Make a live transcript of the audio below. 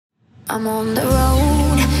I'm on the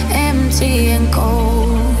road, empty and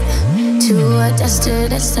cold, to a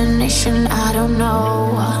destination I don't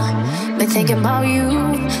know. Been thinking about you,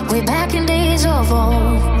 way back in days of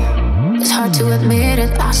old. It's hard to admit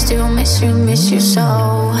it, I still miss you so.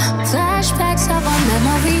 Flashbacks of our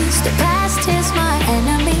memories, the past is my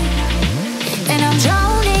enemy, and I'm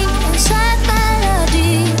drowning inside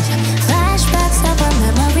melodies. Flashbacks of our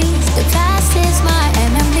memories, the past is my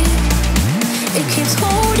enemy. It keeps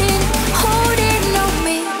holding on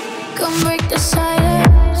me. Come break the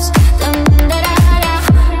silence.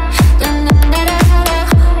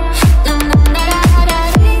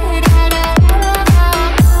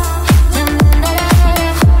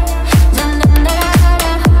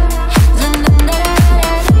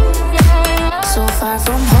 So far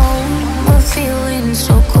from home, we're feeling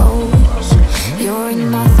so close. You're in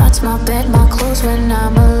my thoughts, my bed, my clothes when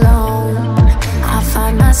I'm alone. I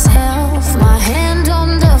find myself, my hand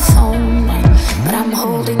on the phone, but I'm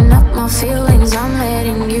holding up my feelings, I'm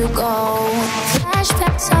letting you go.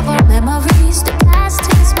 Flashbacks of our memories, the past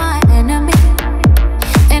is my enemy,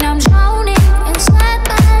 and I'm drowning inside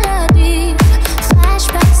melody.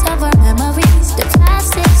 Flashbacks of our memories, the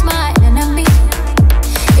past is my enemy.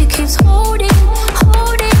 It keeps holding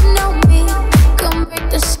on me. Come break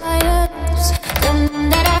the silence.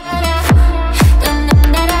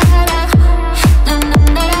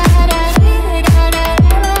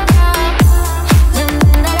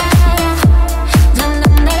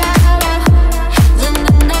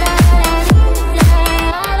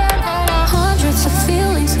 Hundreds of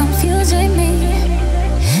feelings confusing me,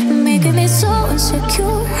 making me so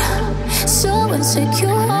insecure, so insecure.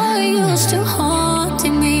 Used to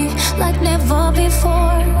haunting me like never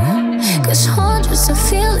before. Cause hundreds of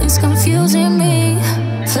feelings confusing me.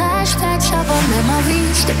 Flashbacks of our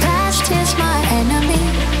memories, the past is my enemy,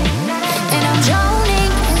 and I'm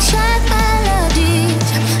drowning inside melodies.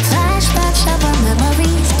 Flashbacks of our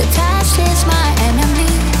memories, the past is my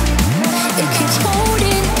enemy. It keeps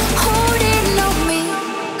holding on me.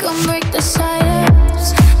 Come break the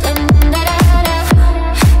silence.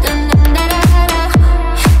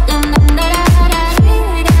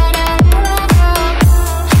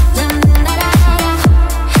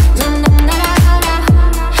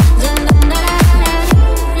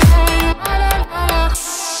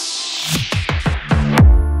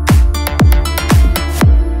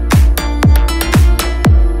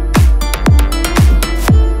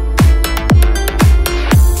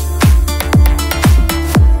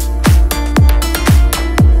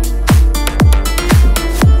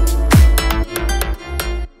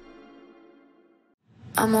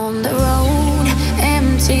 I'm on the road,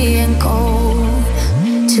 empty and cold,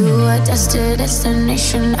 to a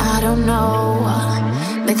destination I don't know.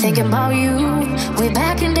 Been thinking about you, way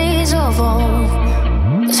back in days of old.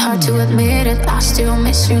 It's hard to admit it, I still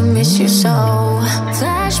miss you so.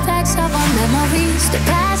 Flashbacks of our memories, the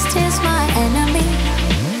past is my enemy,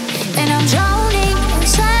 and I'm drowning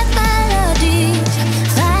inside melodies.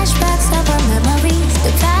 Flashbacks of our memories,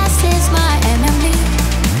 the past is my enemy.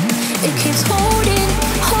 It keeps holding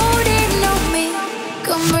on me.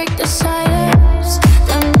 Come break the silence.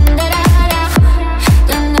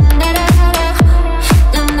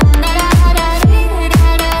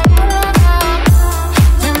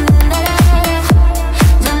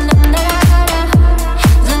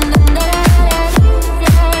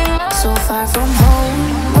 So far from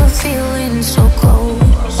home, we're feeling so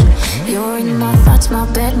close. You're in my thoughts,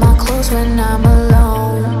 my bed, my clothes when I'm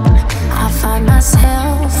alone. I find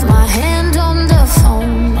myself, my hand on the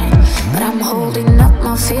phone, but I'm holding up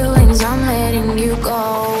my feelings, I'm letting you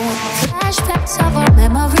go. Flashbacks of our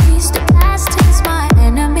memories, the past is my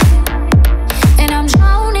enemy, and I'm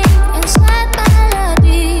drowning inside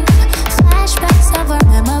melody. Flashbacks of our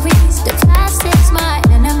memories, the past is my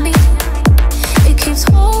enemy. It keeps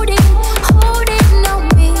holding on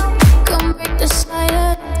me. Come break the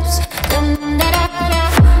silence.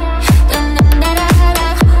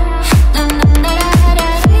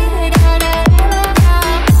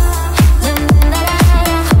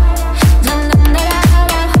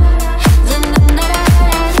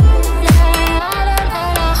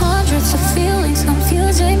 Hundreds of feelings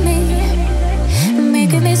confusing me,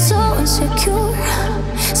 making me so insecure,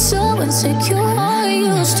 so insecure.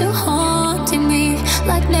 Used to haunting me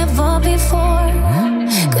like never before.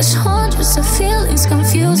 Cause hundreds of feelings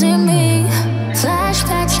confusing me.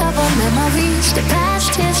 Flashbacks of our memories, the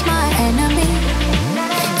past is my enemy,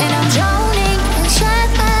 and I'm drowning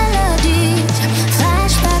inside melodies.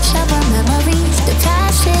 Flashbacks of our memories, the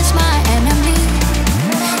past is my enemy.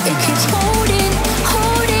 It keeps holding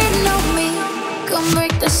on me. Come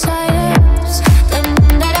break the silence.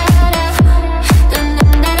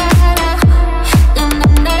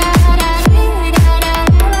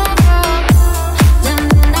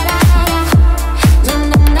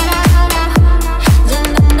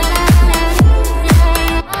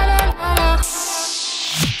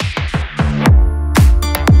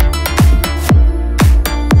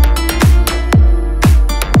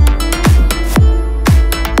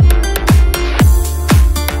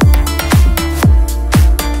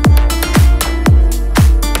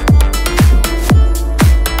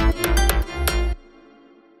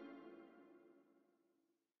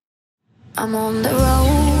 I'm on the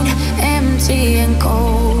road, empty and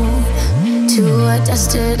cold, to a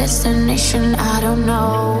destination I don't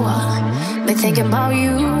know. Been thinking about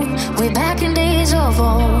you, way back in days of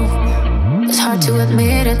old. It's hard to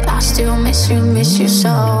admit it, I still miss you so.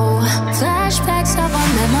 Flashbacks of our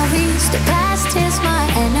memories, the past is my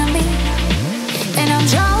enemy, and I'm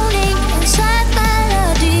drowning inside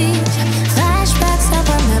melodies. Flashbacks of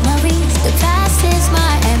our memories, the past is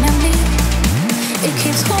my enemy. It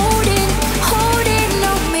keeps holding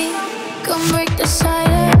on me. Come break the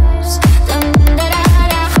silence.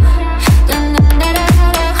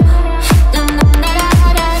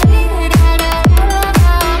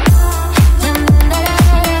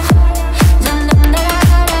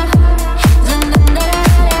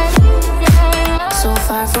 So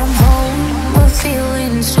far from home, we're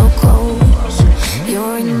feeling so close.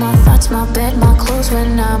 You're in my thoughts, my bed, my clothes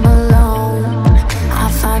when I'm alone.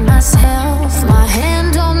 I find myself, my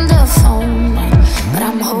hand on the phone, but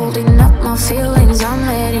I'm holding up my feelings, I'm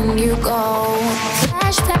letting you go.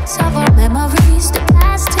 Flashbacks of our memories, the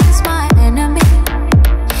past is my enemy,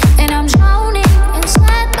 and I'm drowning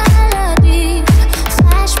inside melody.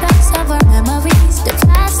 Flashbacks of our memories, the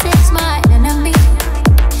past is my enemy.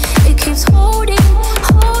 It keeps holding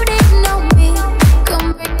on me.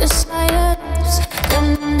 Come break the silence.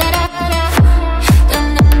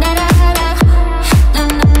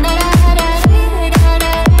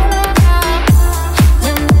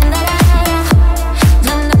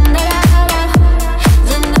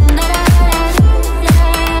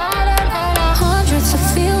 Hundreds of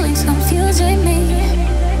feelings confusing me,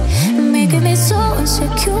 making me so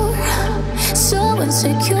insecure, so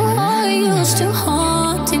insecure. You used to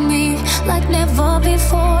haunting me like never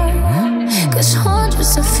before. Cause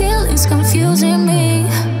hundreds of feelings confusing me.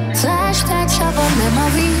 Flashbacks of our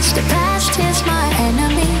memories, the past is my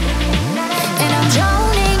enemy, and I'm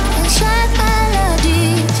drowning inside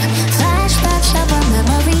melodies. Flashbacks of our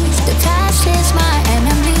memories, the past is my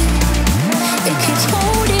enemy. It keeps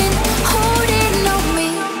holding on me.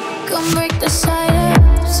 Come break the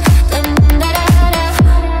silence.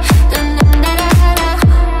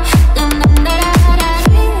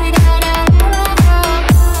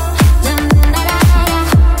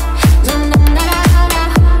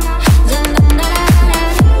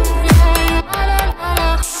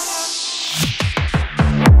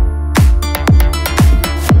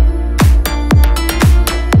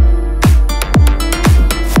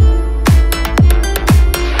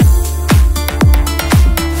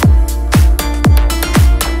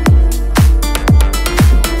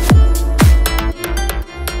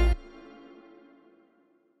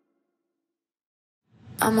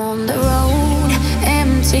 I'm on the road,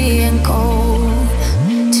 empty and cold,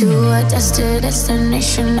 to a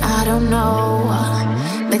destination I don't know.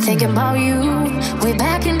 Been thinking about you, way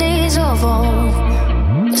back in days of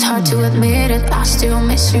old. It's hard to admit it, I still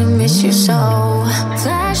miss you so.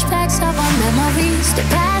 Flashbacks of our memories, the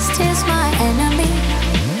past is my enemy,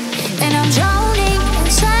 and I'm drowning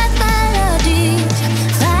inside melodies.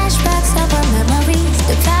 Flashbacks of our memories,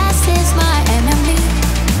 the past is my enemy.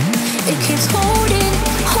 It keeps holding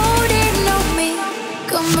on me.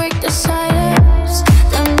 Come break the silence.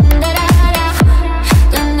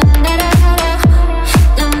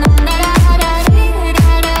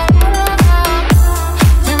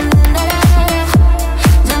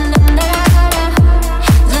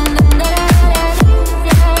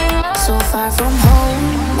 So far from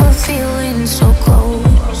home, we're feeling so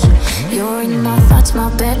close. You're in my thoughts, my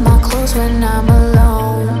bed, my clothes when I'm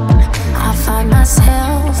alone. I find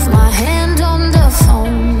myself, my hand on the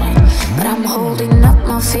phone, but I'm holding up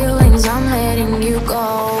my feelings, I'm letting you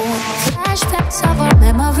go. Flashbacks of our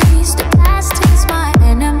memories, the past is my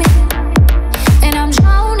enemy, and I'm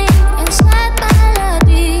drowning inside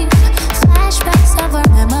melodies. Flashbacks of our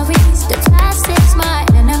memories, the past is my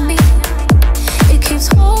enemy. It keeps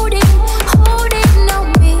holding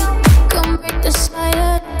on me. Come break the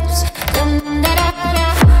silence.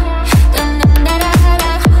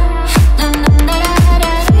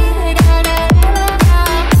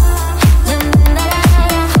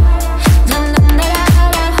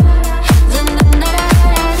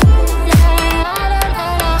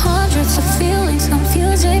 Hundreds of feelings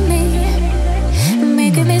confusing me,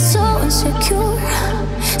 making me so insecure,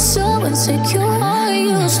 so insecure.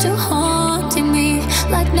 You used to haunting me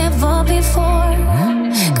like never before.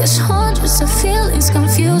 Cause hundreds of feelings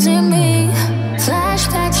confusing me.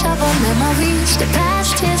 Flashbacks of our memories, the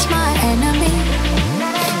past is my enemy,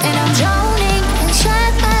 and I'm drowning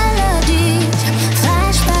inside melodies.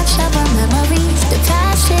 Flashbacks of our memories, the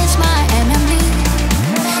past is my enemy.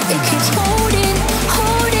 It keeps holding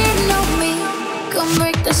on me. Come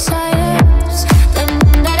break the silence.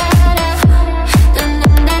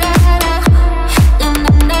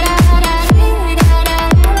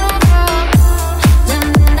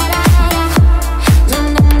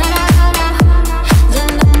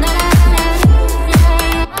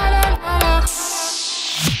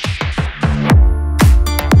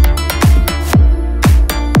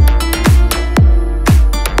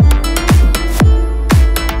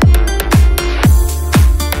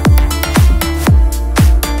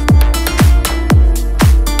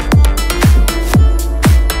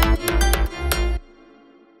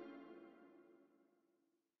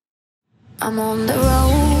 I'm on the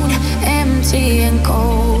road, empty and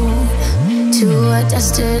cold, to a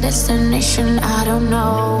destination I don't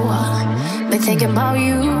know. Been thinking about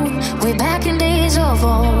you way back in days of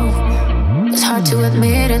old. It's hard to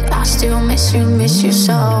admit it, I still miss you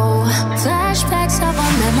so. Flashbacks of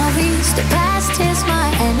our memories, the past is my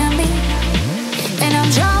enemy, and I'm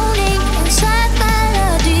drowning inside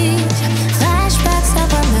melodies. Flashbacks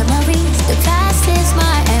of our memories, the past is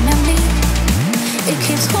my enemy. It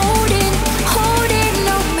keeps holding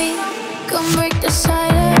on me. Come break the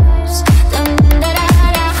silence.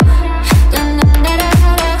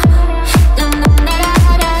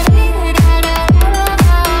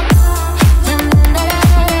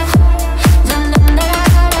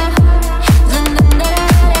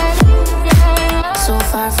 So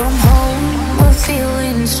far from home, we're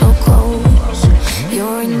feeling so close.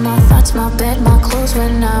 You're in my thoughts, my bed, my clothes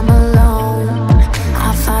when I'm alone.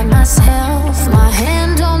 I find myself, my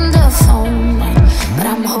hand on the phone, but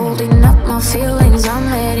I'm holding up my feelings, I'm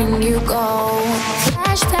letting you go.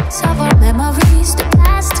 Flashbacks of our memories, the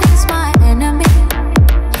past is my enemy,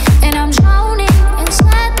 and I'm drowning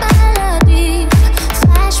inside melody.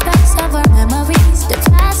 Flashbacks of our memories, the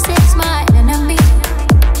past is my enemy.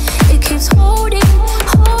 It keeps holding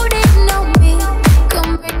on me.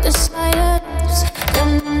 Come break the silence.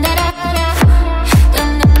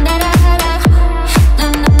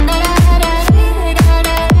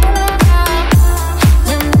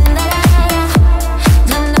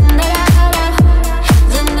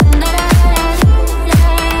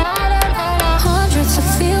 Hundreds of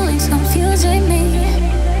feelings confusing me,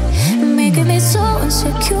 making me so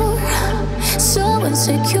insecure, so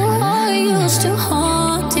insecure. All used to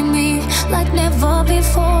haunting me like never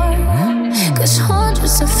before. Cause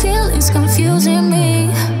hundreds of feelings confusing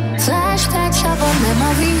me. Flashbacks of our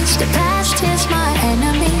memories, the past is my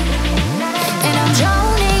enemy, and I'm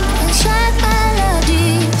drowning inside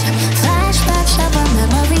melodies. Flashbacks of our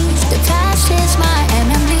memories, the past is my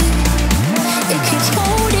enemy. It keeps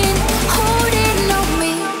holding on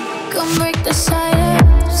me. Come break the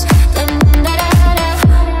silence.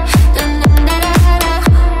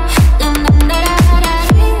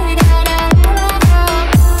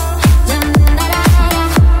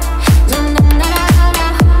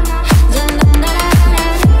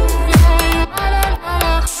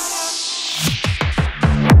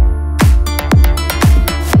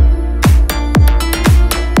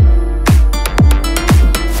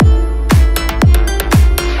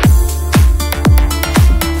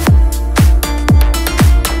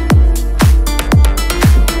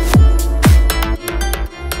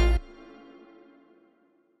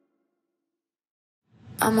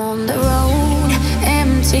 I'm on the road,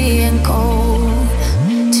 empty and cold,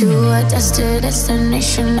 to a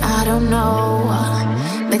destination I don't know.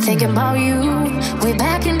 Been thinking about you way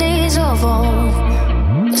back in days of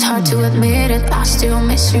old. It's hard to admit it, I still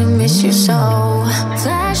miss you so.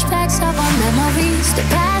 Flashbacks of our memories, the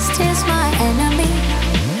past is my enemy,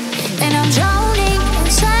 and I'm drowning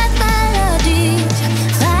inside melodies.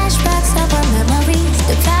 Flashbacks of our memories,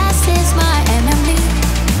 the past is my enemy.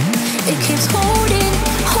 It keeps holding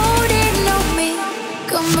on me.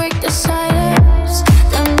 Come break the silence.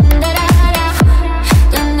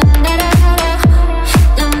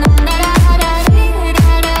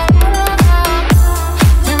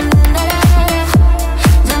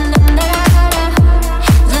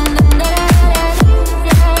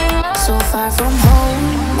 So far from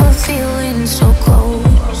home, we're feeling so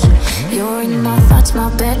close. You're in my thoughts, my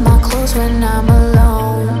bed, my clothes when I'm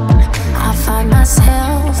alone. I find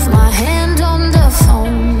myself, my hand on the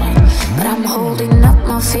phone, but I'm holding up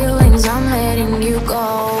my feelings, I'm letting you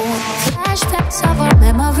go. Flashbacks of our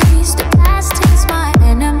memories, the past is my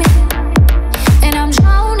enemy, and I'm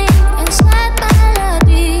drowning inside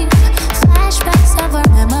melody. Flashbacks of our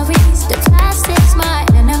memories, the past is my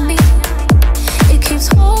enemy. It keeps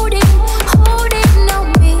holding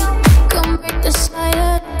on me. Come break the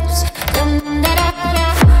silence.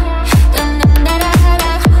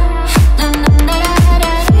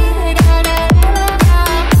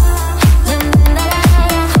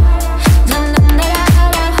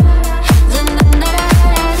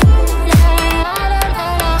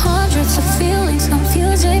 Hundreds of feelings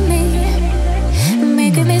confusing me,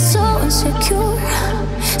 making me so insecure,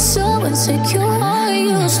 so insecure. All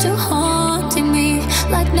used to haunting me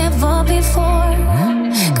like never before.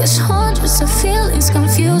 Cause hundreds of feelings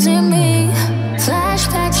confusing me.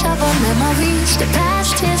 Flashbacks of our memories, the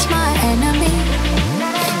past is my enemy,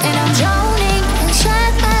 and I'm drowning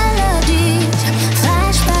inside melodies.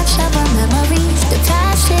 Flashbacks of our memories, the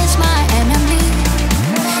past is my enemy.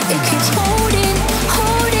 It keeps holding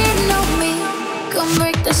on me. Come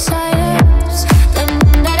break the silence.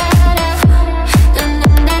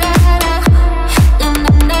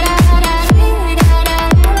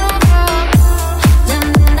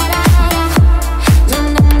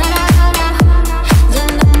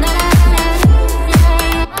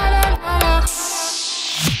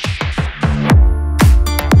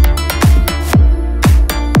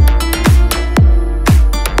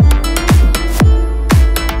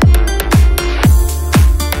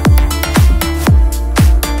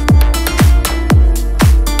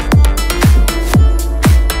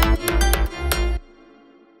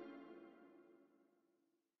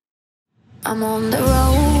 I'm on the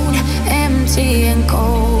road, empty and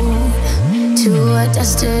cold, to a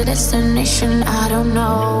destination I don't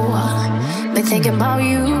know. Been thinking about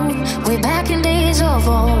you, way back in days of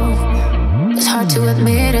old. It's hard to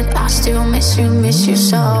admit it, I still miss you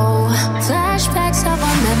so. Flashbacks of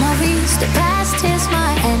our memories, the past is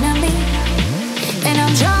my enemy, and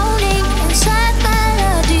I'm drowning inside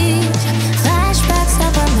melodies. Flashbacks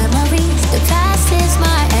of our memories, the past is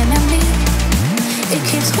my enemy. It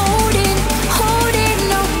keeps holding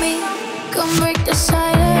on me. Come break the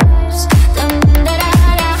silence.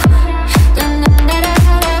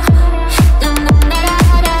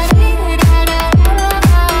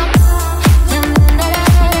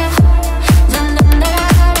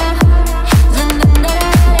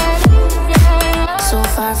 So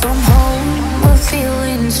far from home, we're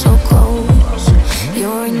feeling so close.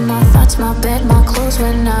 You're in my thoughts, my bed, my clothes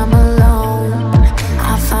when I'm alone.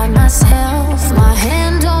 I find myself, my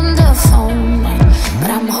hand on the phone, but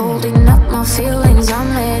I'm holding up my feelings, I'm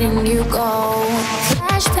letting you go.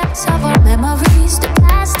 Flashbacks of our memories, the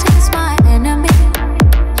past is my enemy,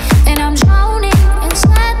 and I'm drowning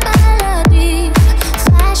inside melody.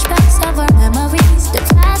 Flashbacks of our memories, the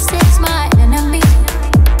past is my enemy.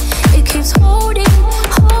 It keeps holding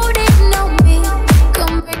on me.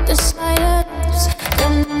 Come break the silence.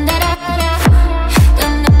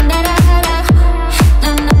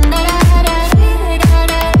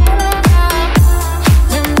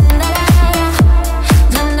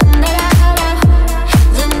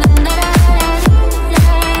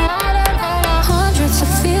 Hundreds of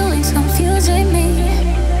feelings confusing me,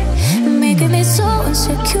 making me so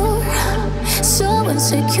insecure.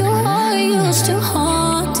 You used to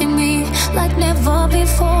haunting me like never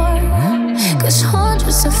before. 'Cause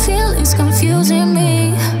hundreds of feelings confusing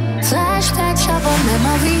me. Flashbacks of our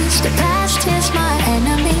memories, the past is my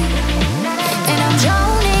enemy, and I'm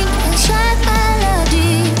drowning inside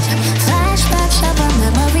melodies. Flashbacks of our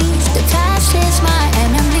memories, the past is my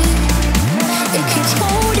enemy. It keeps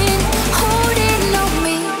holding on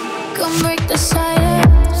me. Come break the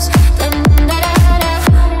silence.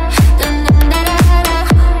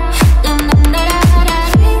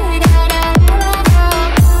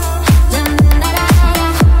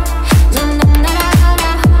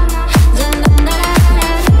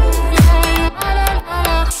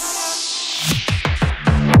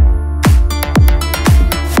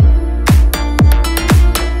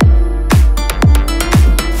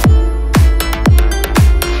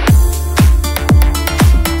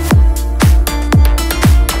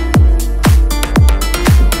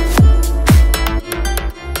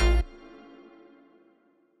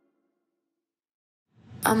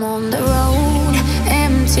 I'm on the road,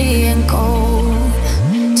 empty and cold,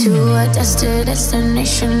 to a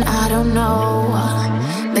destination I don't know.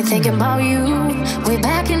 Been thinking about you, way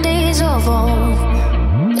back in days of old.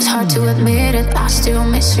 It's hard to admit it, I still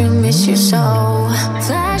miss you so.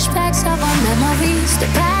 Flashbacks of our memories, the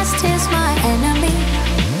past is my enemy,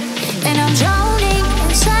 and I'm drowning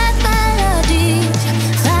inside melodies.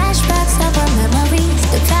 Flashbacks of our memories,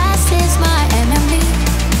 the past is my enemy.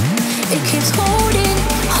 It keeps holding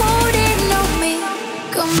on me.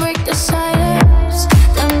 Come break the silence.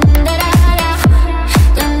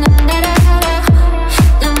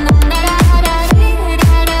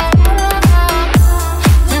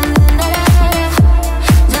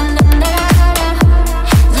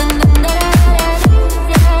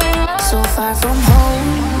 So far from home,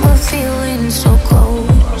 we're feeling so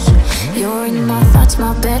close. You're in my thoughts,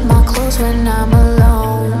 my bed, my clothes when I'm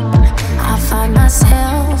alone. I find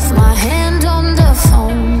myself, my hand on the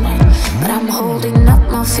phone, but I'm holding up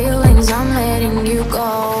my feelings, I'm letting you go.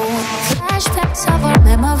 Flashbacks of our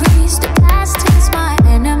memories, the past is my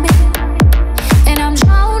enemy, and I'm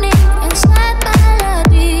drowning inside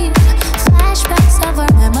melody. Flashbacks of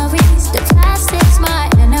our memories, the past is my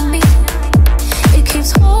enemy. It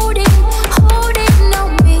keeps holding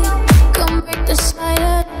on me. Come break the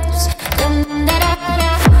silence.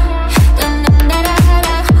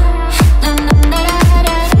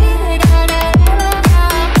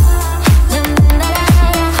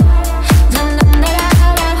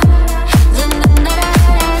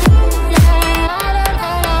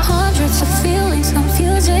 Hundreds of feelings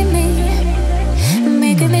confusing me,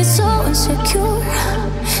 making me so insecure.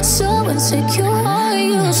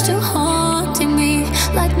 You used to haunting me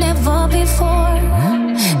like never before.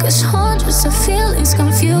 'Cause hundreds of feelings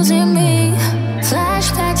confusing me.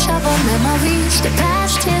 Flashbacks of our memories, the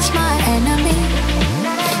past is my enemy,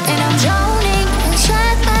 and I'm drowning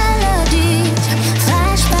inside melodies.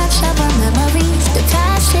 Flashbacks of our memories, the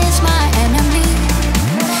past is my enemy.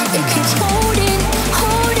 It keeps holding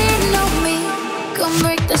on me. Come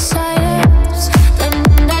break the silence.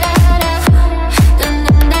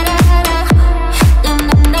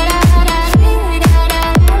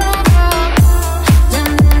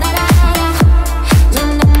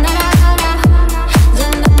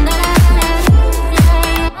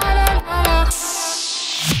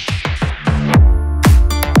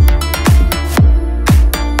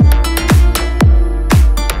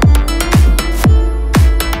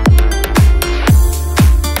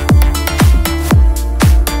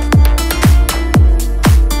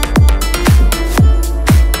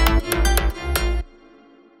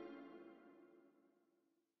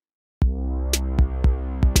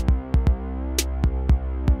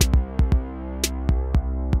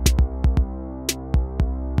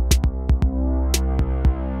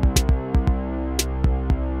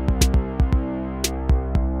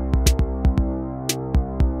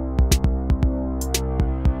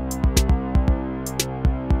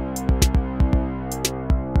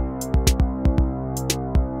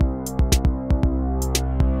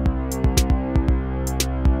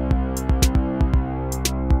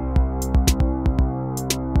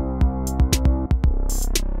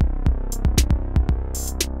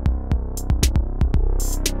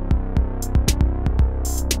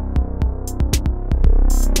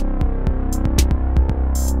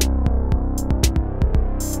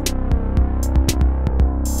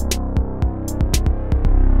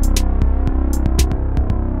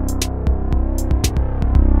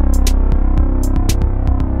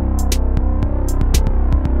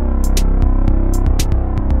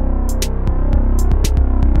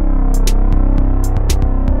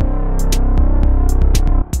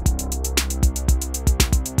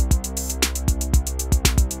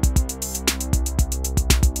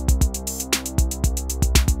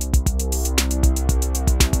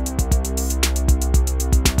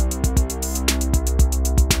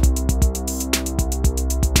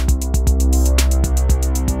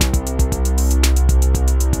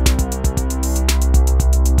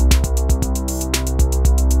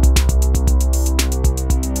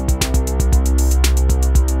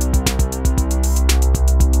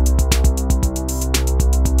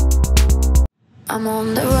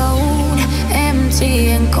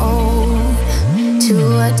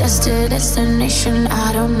 just a destination,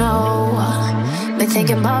 I don't know. Been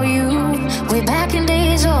thinking about you way back in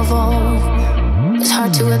days of old. It's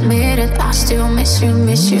hard to admit it, I still miss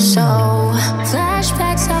you so.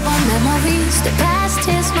 Flashbacks of our memories, the past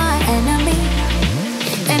is my enemy,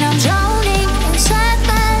 and I'm drowning inside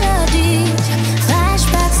melodies.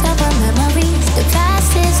 Flashbacks of our memories, the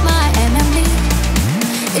past is my enemy.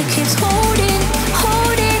 It keeps holding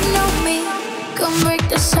on me. Come break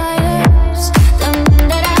the silence.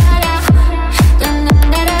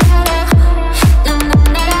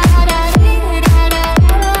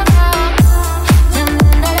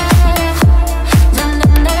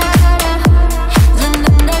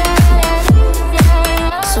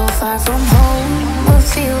 So far from home, we're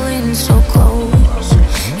feeling so close.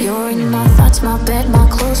 You're in my thoughts, my bed, my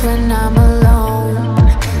clothes when I'm alone.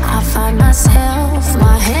 I find myself,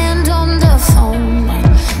 my hand on the phone,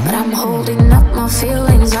 but I'm holding up my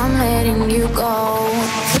feelings, I'm letting you go.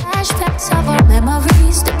 Flashbacks of our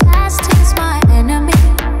memories, the past is my enemy,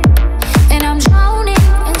 and I'm drowning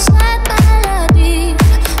inside melody.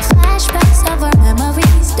 Flashbacks of our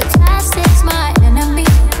memories, the past is my enemy.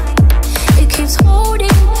 It keeps holding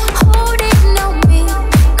on me.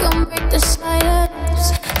 Come break the silence.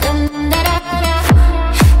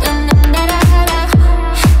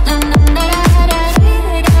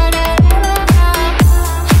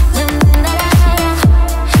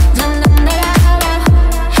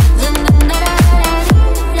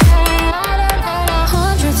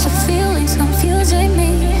 Hundreds of feelings confusing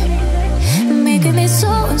me, making me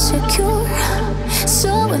so insecure,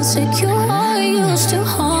 so insecure. Used to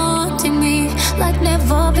haunting me like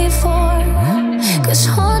never before. 'Cause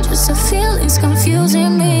hundreds of feelings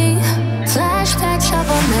confusing me. Flashbacks of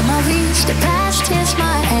our memories, the past is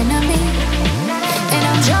my enemy, and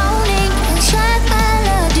I'm drowning